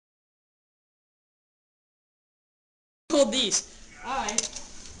hold these.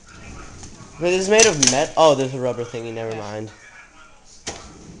 Wait, this is made of metal. Oh, there's a rubber thingy. Never mind.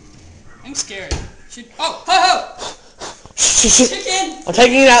 I'm scared. Oh, ho, ho! Chicken! I'm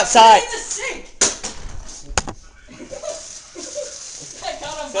taking it outside. It's a sink!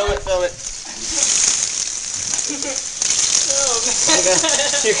 Film it, film it.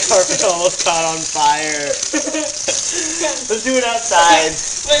 Your carpet almost caught on fire. Let's do it outside.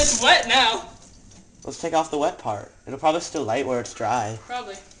 But it's wet now. Let's take off the wet part. It'll probably still light where it's dry.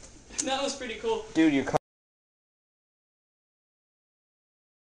 Probably. That was pretty cool. Dude, your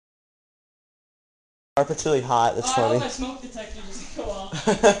carpet's really hot. That's funny. I hope my smoke detector doesn't go off.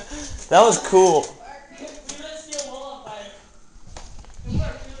 That was cool. We lit steel wall on fire. It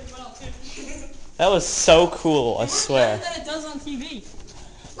worked really well too. That was so cool, I swear. Better than it does on TV.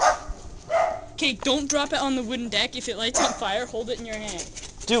 Okay, don't drop it on the wooden deck. If it lights on fire, hold it in your hand.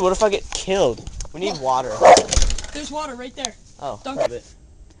 Dude, what if I get killed? We need water. There's water right there. Oh, Don't rub it.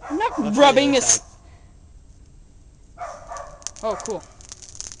 I'm not rubbing it. Oh, cool.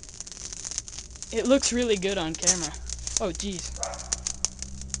 It looks really good on camera. Oh, jeez.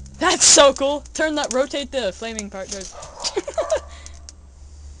 That's so cool. Rotate the flaming part.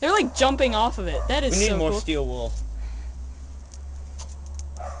 They're like jumping off of it. That is so cool. We need more steel wool.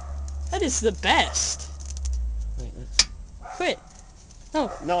 That is the best. Wait, Quit.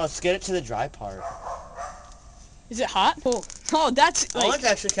 No. No, let's get it to the dry part. Is it hot? Oh, that's like... I want it to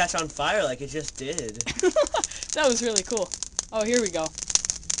actually catch on fire like it just did. That was really cool. Oh, here we go.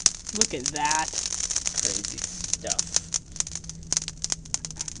 Look at that. Crazy stuff.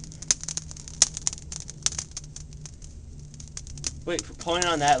 Wait, pointing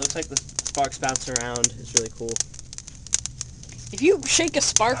on that, it looks like the sparks bounce around. It's really cool. If you shake a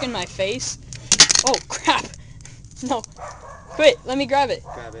spark in my face... Oh, crap. No. Quit. Let me grab it.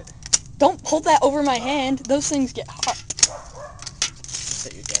 Grab it. Don't hold that over my hand. Those things get hot.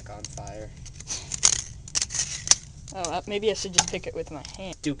 Set your deck on fire. Oh, maybe I should just pick it with my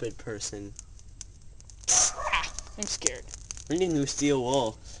hand. Stupid person. Ah, I'm scared. We need new steel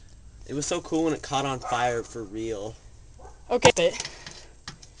wool. It was so cool when it caught on fire for real. Okay.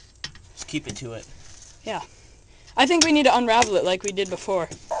 Just keep it to it. Yeah. I think we need to unravel it like we did before.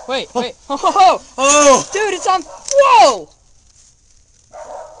 Wait. Oh! Oh! Dude, it's on... Whoa!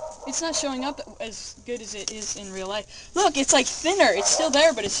 It's not showing up as good as it is in real life. Look, it's like thinner. It's still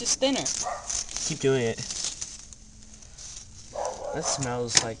there, but it's just thinner. Keep doing it. That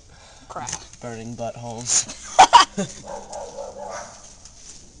smells like crap. Burning buttholes.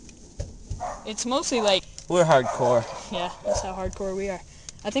 It's mostly like... We're hardcore. Yeah, that's how hardcore we are.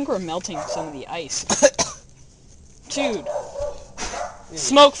 I think we're melting some of the ice. Dude.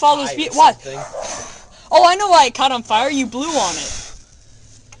 Smoke follows speed. What? Oh, I know why it caught on fire. You blew on it.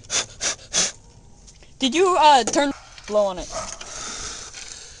 Did you, blow on it?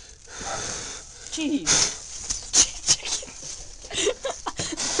 Jeez.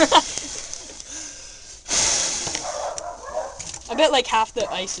 I bet like half the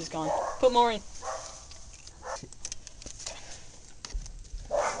ice is gone. Put more in.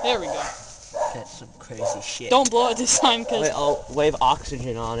 There we go. That's some crazy shit. Don't blow it this time, cause... Wait, I'll wave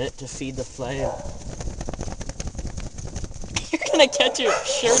oxygen on it to feed the flame. You're gonna catch your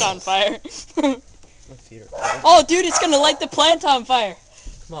shirt on fire. Oh, dude, it's gonna light the plant on fire.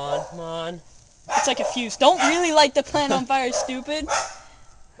 Come on, come on. It's like a fuse. Don't really light the plant on fire, stupid.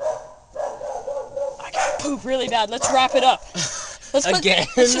 I gotta poop really bad. Let's wrap it up. Let's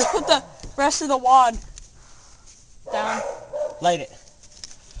just put the rest of the wad down. Light it.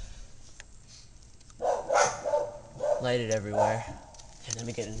 Light it everywhere. And let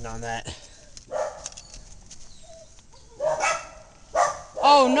me get in on that.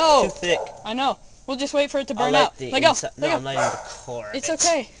 Oh no! Too thick. I know. We'll just wait for it to burn out. Let go. No, I'm lighting the core. It's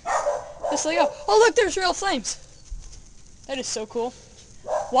okay. Just let go. Oh look, there's real flames. That is so cool.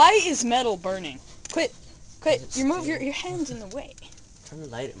 Why is metal burning? Quit. You move your hands in the way. I'm trying to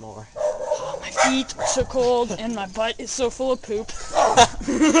light it more. Oh, my feet are so cold and my butt is so full of poop.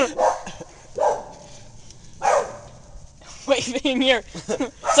 Waving here.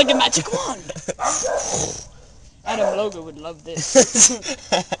 It's like a magic wand. Adam Loga would love this.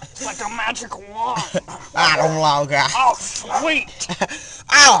 It's like a magic wand. Adam Loga. Oh, sweet.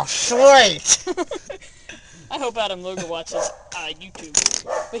 Oh, sweet. I hope Adam Loga watches YouTube.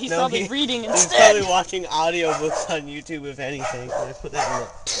 But he's probably reading He's instead. probably watching audiobooks on YouTube, if anything. I put that in the...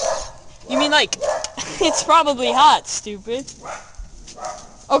 You mean like, it's probably hot, stupid.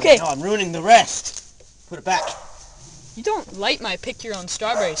 Okay. No, I'm ruining the rest. Put it back. You don't light my pick your own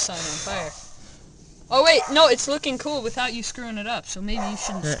strawberry sign on fire. Oh wait, no, it's looking cool without you screwing it up, so maybe you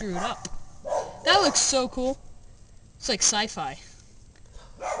shouldn't screw it up. That looks so cool. It's like sci-fi.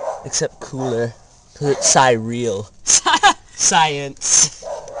 Except cooler. Cause it's sci-real. Science.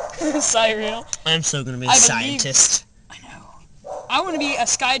 Sci-real. I'm so gonna be a I scientist. I know. I want to be a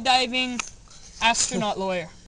skydiving astronaut lawyer.